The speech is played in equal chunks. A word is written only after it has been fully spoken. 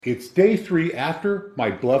It's day 3 after my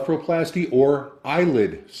blepharoplasty or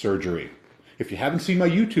eyelid surgery. If you haven't seen my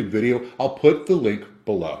YouTube video, I'll put the link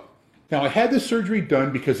below. Now, I had this surgery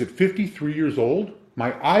done because at 53 years old,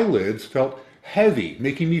 my eyelids felt heavy,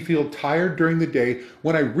 making me feel tired during the day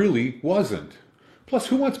when I really wasn't. Plus,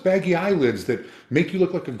 who wants baggy eyelids that make you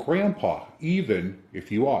look like a grandpa, even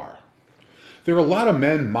if you are? There are a lot of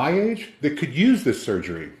men my age that could use this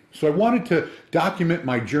surgery, so I wanted to document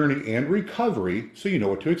my journey and recovery so you know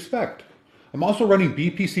what to expect. I'm also running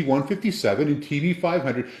BPC 157 and TV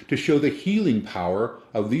 500 to show the healing power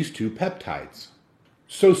of these two peptides.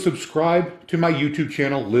 So subscribe to my YouTube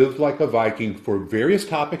channel, Live Like a Viking, for various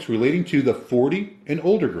topics relating to the 40 and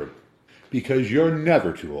older group, because you're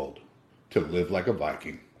never too old to live like a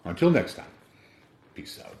Viking. Until next time,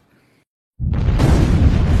 peace out.